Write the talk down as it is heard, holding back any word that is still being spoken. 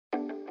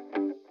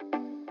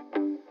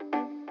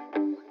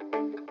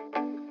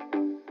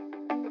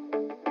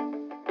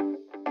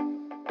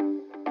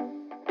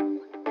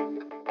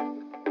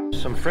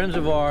Some friends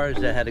of ours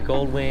that had a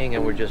gold wing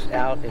and were just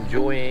out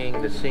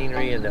enjoying the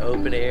scenery and the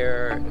open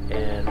air,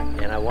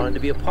 and I wanted to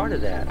be a part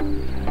of that.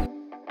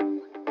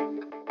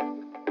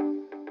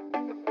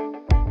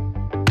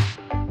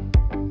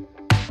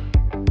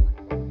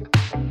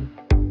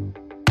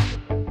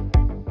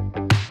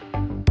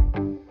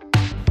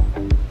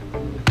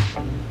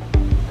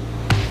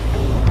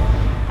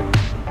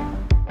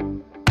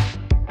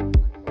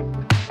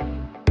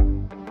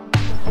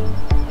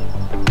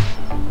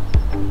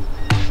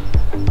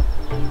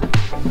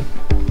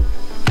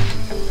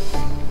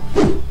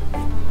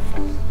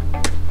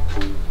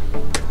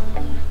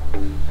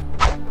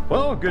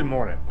 Well, good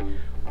morning.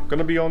 Going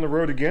to be on the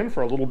road again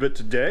for a little bit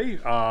today.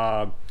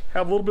 Have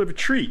a little bit of a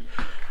treat.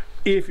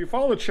 If you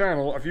follow the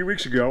channel, a few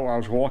weeks ago I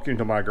was walking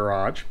to my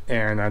garage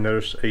and I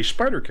noticed a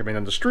spider coming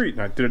down the street,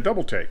 and I did a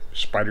double take.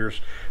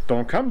 Spiders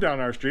don't come down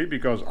our street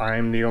because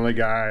I'm the only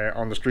guy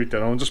on the street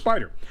that owns a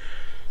spider.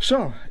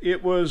 So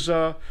it was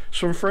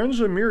some friends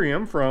of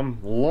Miriam from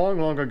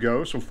long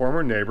ago, some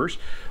former neighbors,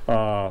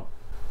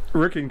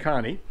 Rick and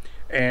Connie,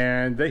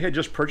 and they had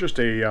just purchased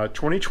a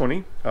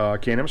 2020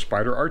 Am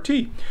Spyder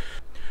RT.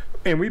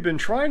 And we've been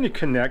trying to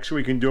connect so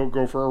we can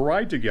go for a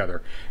ride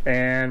together.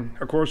 And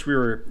of course we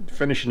were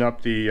finishing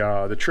up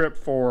the trip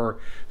for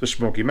the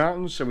Smoky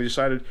Mountains, and we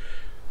decided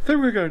that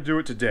we're going to do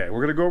it today. We're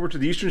going to go over to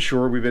the Eastern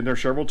Shore. We've been there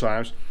several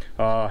times,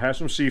 have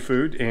some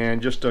seafood,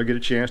 and just get a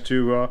chance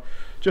to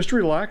just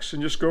relax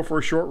and just go for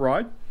a short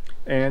ride.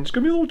 And it's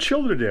going to be a little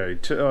chill today.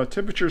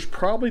 Temperature's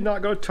probably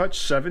not going to touch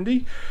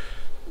 70.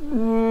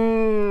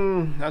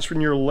 That's when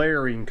your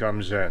layering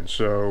comes in.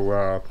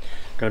 So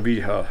going to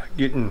be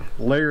getting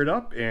layered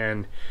up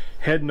and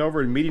heading over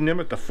and meeting them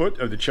at the foot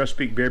of the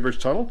Chesapeake VA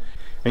tunnel,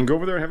 and go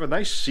over there and have a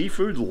nice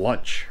seafood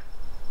lunch.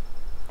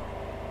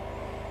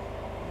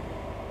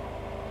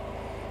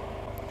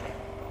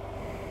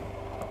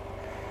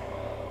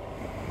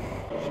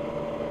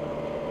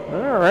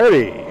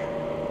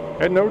 Alrighty,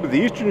 heading over to the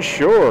Eastern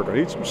Shore to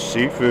eat some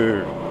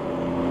seafood.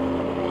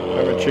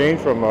 Have a change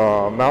from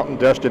a mountain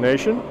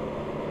destination.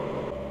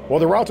 Well,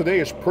 the route today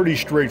is pretty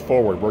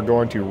straightforward. We're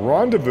going to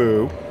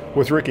rendezvous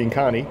with Rick and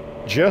Connie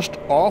just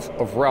off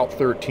of Route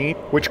 13,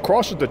 which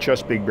crosses the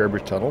Chesapeake VA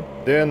tunnel,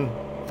 then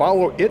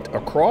follow it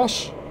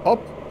across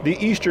up the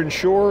Eastern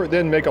Shore,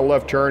 then make a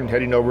left turn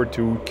heading over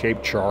to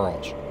Cape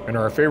Charles and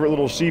our favorite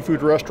little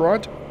seafood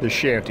restaurant, the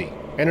Shanty.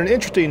 And an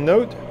interesting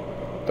note,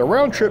 the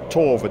round-trip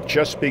toll for the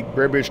Chesapeake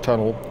VA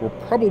tunnel will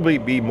probably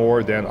be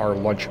more than our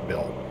lunch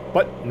bill,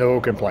 but no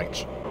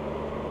complaints.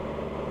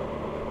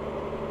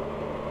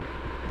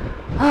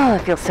 Oh,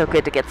 it feels so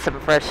good to get some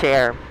fresh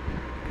air.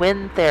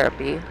 Wind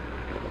therapy.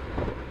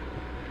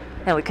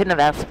 And we couldn't have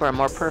asked for a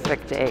more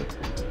perfect day.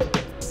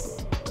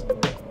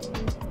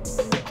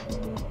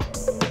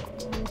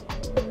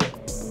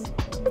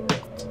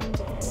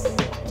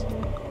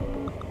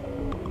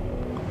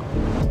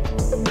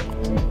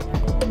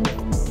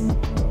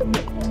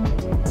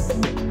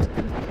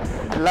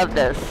 I love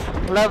this.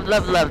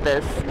 Love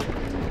this.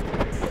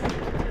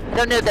 I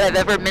don't know that I've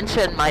ever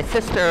mentioned my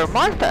sister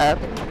Martha,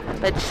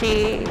 but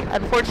she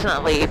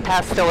unfortunately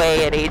passed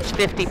away at age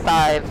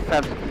 55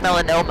 from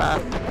melanoma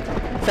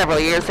several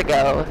years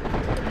ago.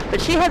 But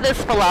she had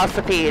this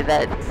philosophy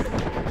that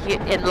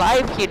in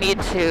life you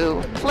need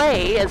to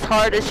play as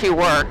hard as you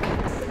work.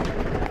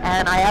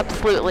 And I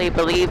absolutely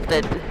believe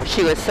that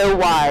she was so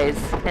wise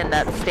in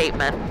that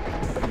statement.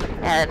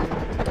 And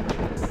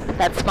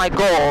that's my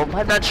goal.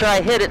 I'm not sure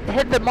I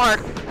hit the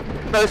mark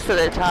most of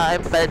the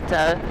time, but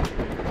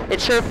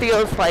it sure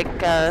feels like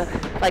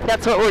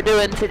that's what we're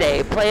doing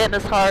today, playing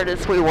as hard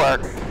as we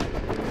work.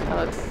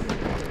 So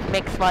it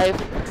makes life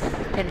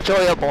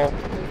enjoyable,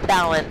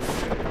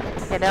 balance,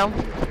 you know,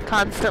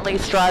 constantly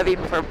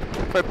striving for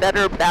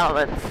better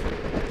balance.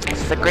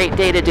 It's a great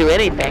day to do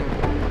anything.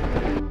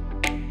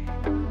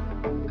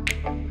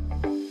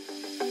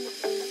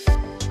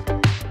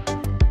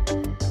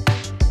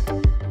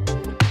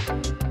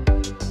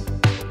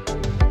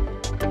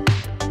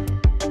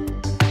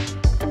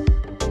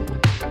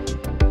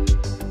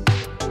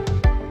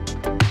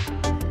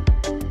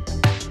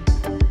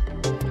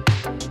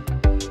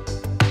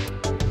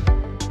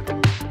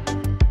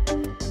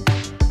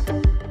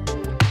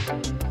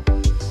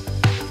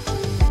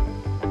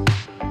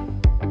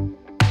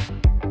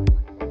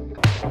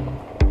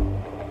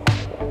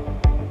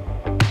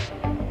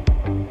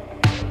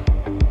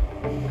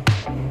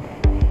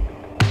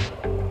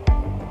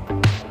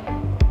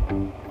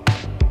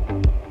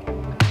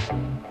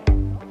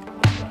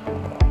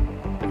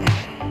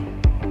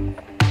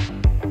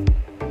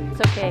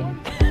 Okay.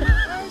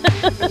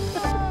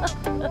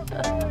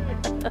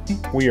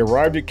 We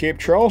arrived at Cape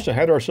Charles and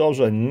had ourselves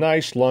a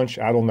nice lunch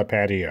out on the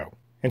patio.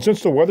 And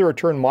since the weather had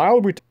turned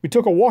mild, we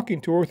took a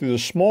walking tour through the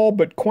small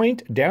but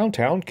quaint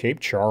downtown Cape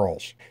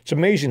Charles. It's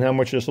amazing how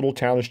much this little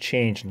town has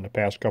changed in the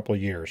past couple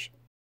of years.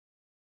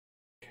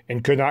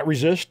 And could not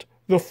resist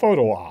the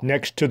photo op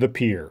next to the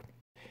pier.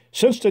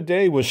 Since the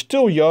day was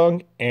still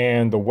young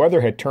and the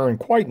weather had turned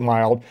quite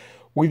mild,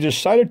 we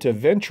decided to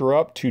venture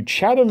up to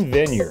Chatham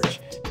Vineyards.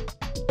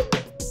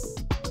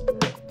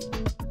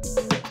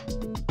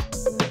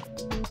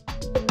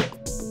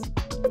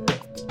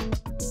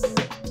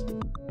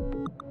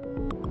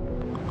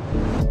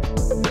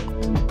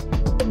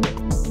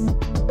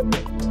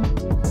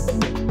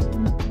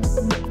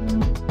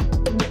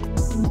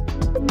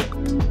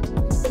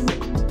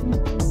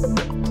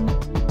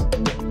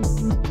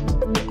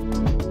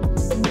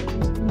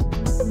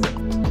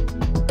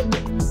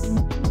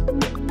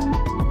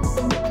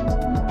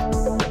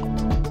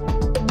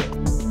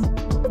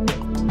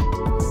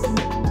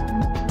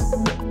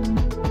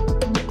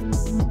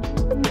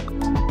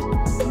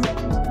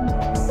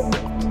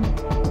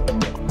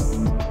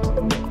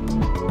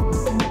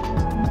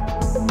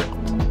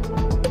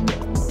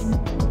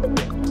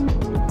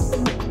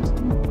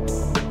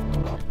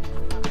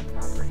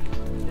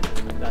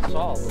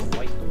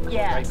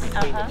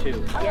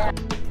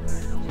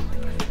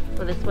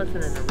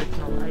 wasn't an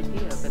original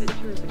idea, but it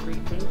sure is a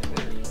great day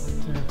for it.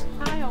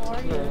 Hi, how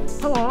are you?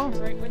 Hello.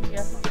 Right with you.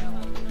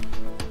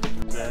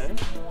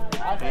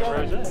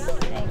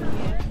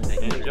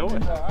 Enjoy.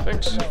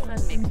 Thanks.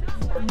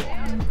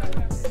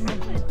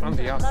 I'm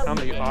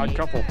the odd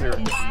couple here.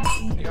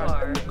 You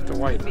are. The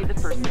white. Be the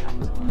first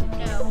couple.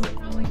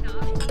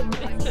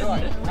 It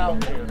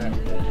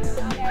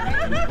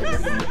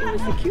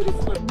was the cutest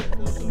little.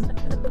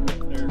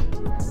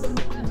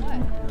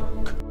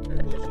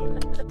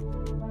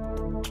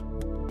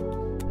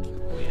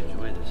 We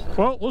enjoy this.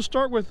 Well, let's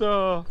start with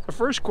the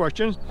first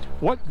question.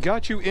 What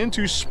got you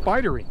into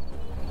spidering?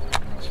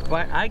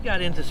 I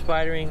got into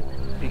spidering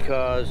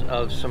because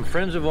of some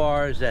friends of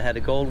ours that had a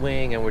gold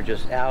wing and were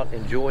just out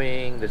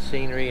enjoying the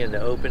scenery and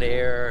the open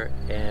air,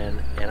 and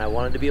I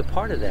wanted to be a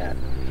part of that.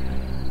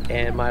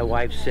 And my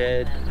wife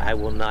said, I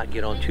will not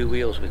get on 2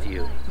 wheels with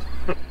you.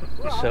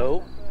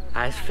 So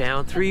I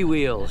found 3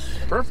 wheels.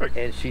 Perfect.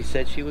 And she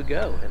said she would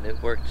go, and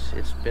it worked.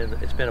 It's been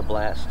a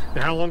blast.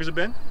 And how long has it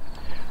been?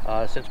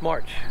 Since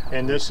March.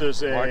 And this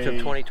is a March of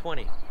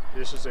 2020.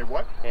 This is a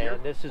what?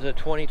 And this is a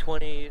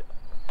 2020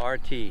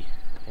 RT.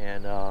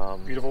 And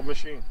beautiful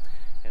machine.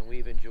 And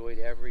we've enjoyed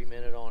every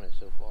minute on it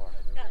so far.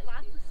 It's got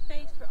lots of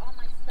space for all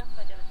my stuff,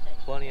 I gotta say.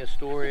 Plenty of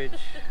storage,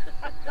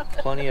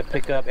 plenty of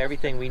pickup,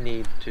 everything we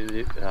need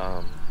to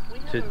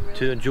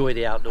enjoy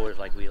the outdoors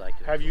like we like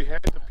to. Have you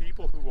had the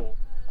people who will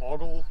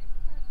ogle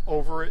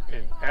over it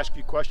and ask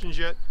you questions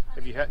yet?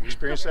 Have you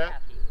experienced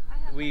that?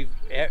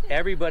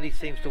 Everybody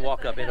seems to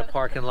walk up in a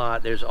parking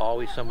lot. There's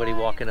always somebody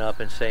walking up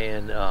and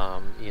saying,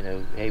 you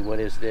know, hey, what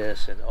is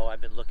this? And oh, I've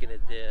been looking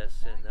at this,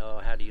 and oh,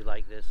 how do you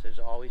like this? There's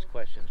always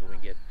questions when we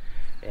get,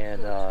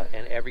 and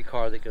every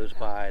car that goes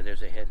by,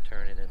 there's a head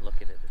turning and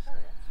looking at this thing.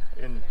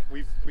 And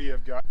we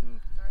have gotten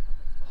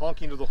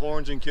honking to the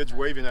horns and kids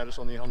waving at us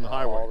on the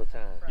highway all the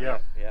time. Yeah.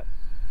 Yep.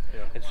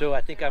 Yeah. And so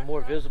I think I'm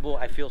more visible.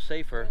 I feel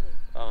safer.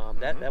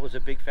 That was a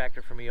big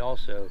factor for me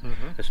also,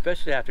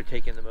 especially after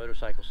taking the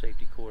motorcycle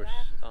safety course.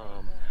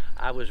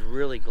 I was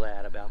really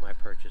glad about my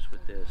purchase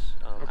with this.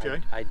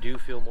 I do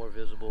feel more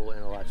visible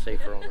and a lot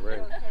safer on the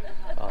road,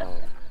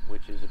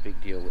 which is a big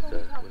deal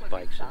with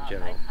bikes in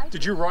general.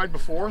 Did you ride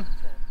before?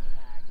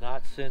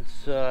 Not since,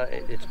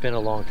 it's been a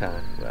long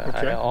time.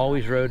 I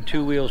always rode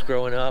 2 wheels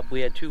growing up.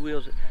 We had 2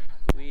 wheels.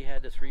 We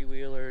had the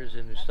 3-wheelers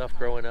and stuff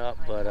growing up,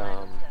 but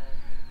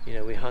you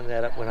know, we hung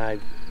that up when I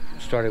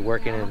started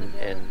working,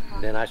 and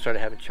then I started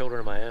having children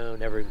of my own.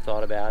 Never even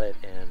thought about it,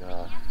 and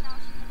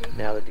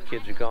now that the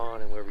kids are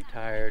gone and we're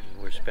retired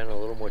and we're spending a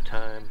little more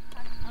time,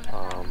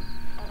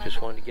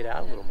 just wanted to get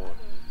out a little more.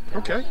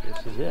 And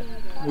this is it.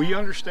 We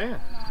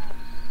understand.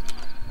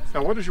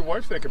 Now, what does your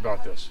wife think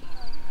about this?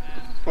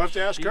 We'll have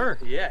to ask her.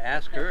 Yeah,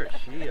 ask her.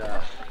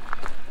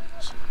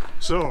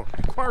 So,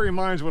 inquiring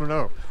minds want to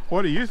know,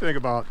 what do you think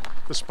about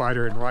the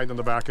Spyder and riding on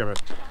the back of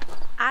it?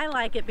 I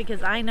like it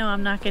because I know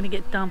I'm not going to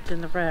get dumped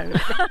in the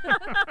road.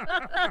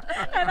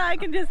 And I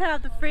can just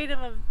have the freedom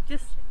of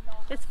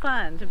it's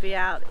fun to be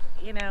out,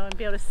 you know, and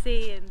be able to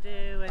see and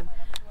do.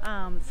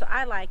 And so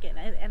I like it.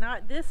 And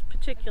this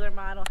particular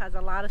model has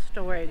a lot of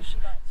storage,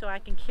 so I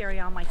can carry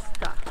all my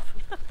stuff.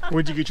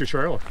 Where'd you get your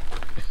trailer?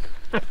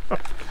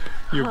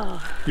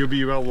 You'll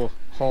be able to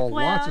haul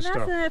lots of stuff.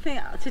 Well, that's another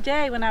thing.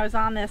 Today when I was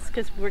on this,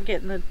 because we're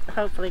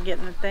hopefully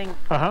getting the thing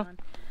on,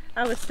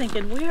 I was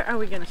thinking, where are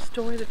we going to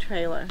store the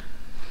trailer?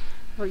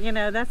 Well, you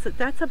know, that's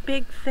a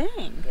big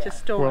thing to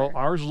store. Well,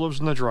 ours lives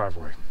in the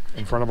driveway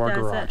in front of our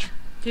garage.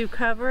 Do you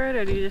cover it,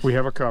 or do you just... We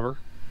have a cover.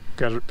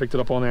 Picked it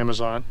up on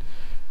Amazon,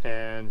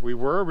 and we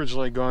were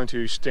originally going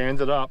to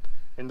stand it up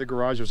in the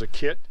garage. There's a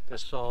kit. I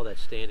saw that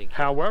standing kit.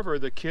 However,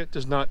 the kit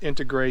does not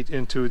integrate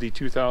into the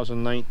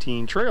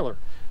 2019 trailer,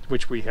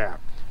 which we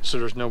have. So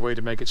there's no way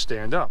to make it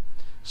stand up.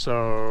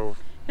 So...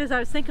 Because I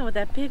was thinking with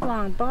that big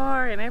long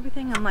bar and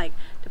everything, I'm like,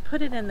 to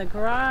put it in the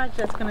garage,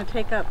 that's going to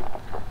take up,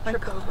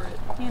 Trip over it.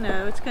 You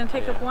know, it's going to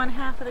take up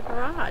 1/2 of the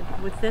garage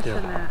with this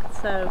and that.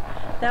 So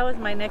that was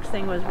my next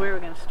thing, was where we're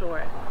going to store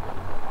it.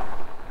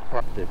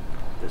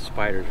 The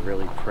Spyder's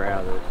really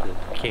proud of the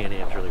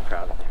Can-Am's really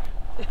proud of it.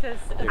 Because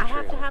I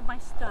have to have my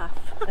stuff.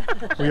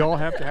 We all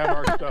have to have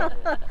our stuff.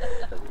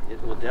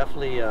 It will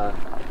definitely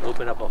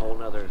open up a whole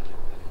nother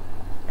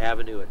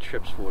avenue of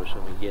trips for us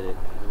when we get it.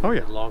 Oh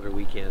yeah. Longer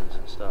weekends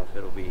and stuff.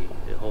 It'll be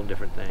a whole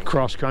different thing.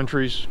 Cross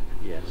countries.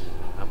 Yes.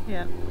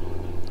 Yeah.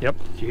 Yep.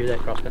 Did you hear that,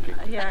 cross country?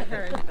 Yeah, I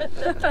heard.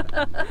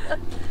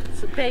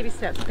 So baby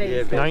steps,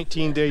 baby steps.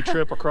 19-day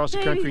trip across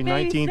the country,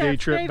 19-day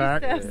trip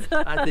back.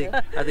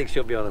 Yeah. I think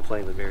she'll be on a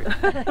plane with Mary.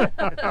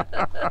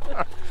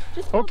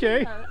 Just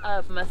okay.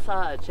 A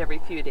massage every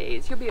few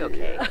days. You'll be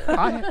okay.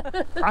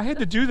 I had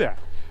to do that.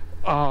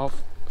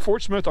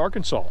 Fort Smith,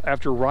 Arkansas.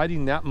 After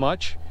riding that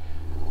much,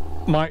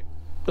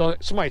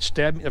 somebody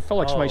stabbed me. It felt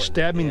like somebody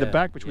stabbed me in the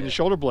back between the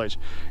shoulder blades.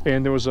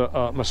 And there was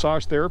a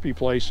massage therapy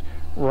place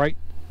right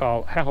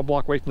half a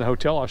block away from the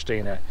hotel I was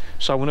staying at.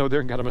 So I went over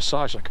there and got a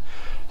massage. Like,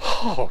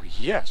 oh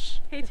yes.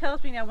 He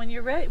tells me now, when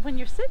you're ready, when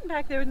you're sitting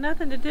back there with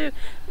nothing to do,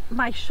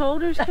 my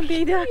shoulders can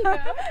be done.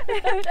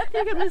 You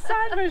can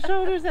massage my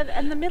shoulders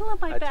and the middle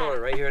of my back. I told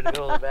her right here in the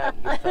middle of the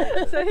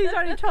back. So he's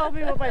already told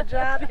me what my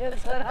job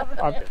is.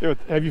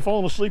 Have you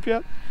fallen asleep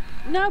yet?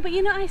 No, but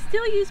you know, I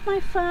still use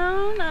my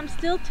phone. I'm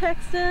still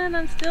texting.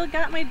 I'm still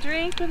got my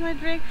drink with my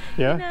drink.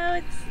 Yeah. You know,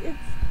 it's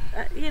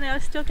you know,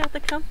 still got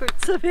the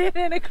comforts of being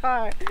in a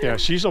car. Yeah,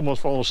 she's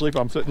almost fallen asleep.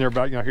 I'm sitting there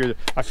back, you know, here.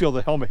 I feel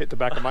the helmet hit the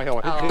back of my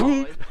helmet.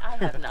 Oh, I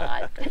have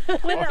not.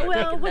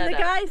 When the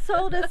guy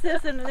sold us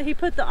this and he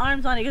put the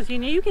arms on, he goes, you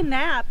know, you can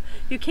nap.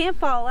 You can't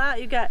fall out.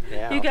 He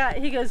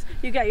goes,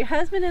 you got your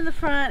husband in the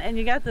front and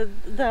you got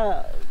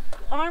the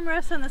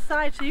armrest on the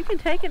side, so you can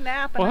take a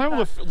nap. Well, have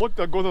a look,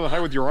 go to the high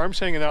with your arms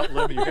hanging out,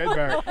 living your head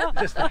back.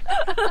 just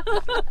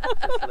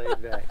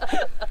laid back.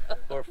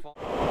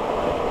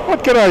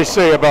 What can I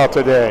say about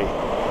today?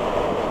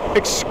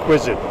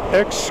 Exquisite,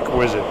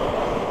 exquisite.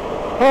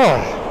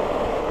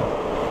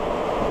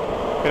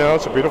 You know,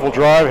 it's a beautiful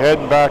drive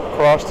heading back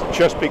across the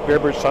Chesapeake Bay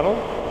Tunnel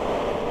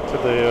to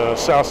the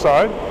south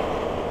side.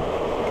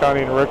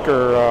 Connie and Rick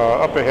are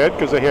up ahead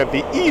because they have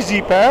the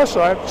easy pass,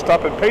 so I have to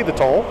stop and pay the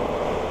toll.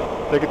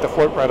 They get to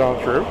float right on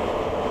through.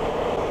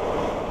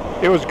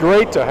 It was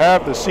great to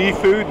have the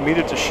seafood, meet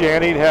at the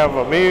shanty, have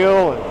a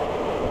meal,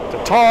 and to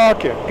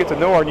talk and get to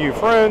know our new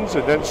friends,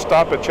 and then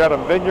stop at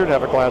Chatham Vineyard,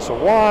 have a glass of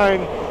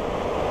wine,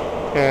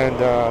 and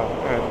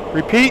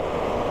repeat,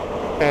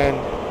 and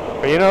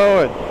you know,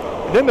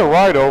 and then the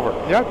ride over.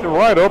 Yeah, the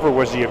ride over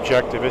was the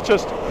objective. It's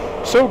just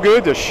so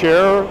good to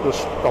share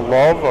the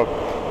love of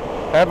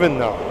having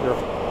your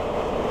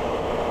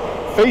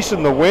face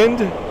in the wind,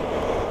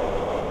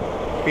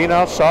 being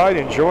outside,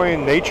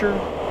 enjoying nature.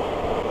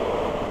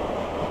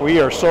 We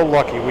are so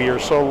lucky. We are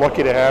so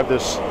lucky to have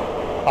this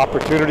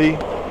opportunity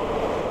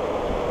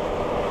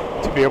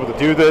to be able to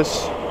do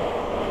this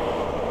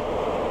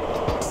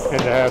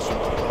and to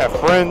have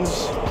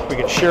friends we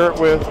can share it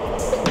with.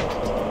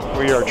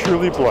 We are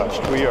truly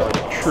blessed. We are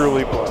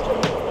truly blessed.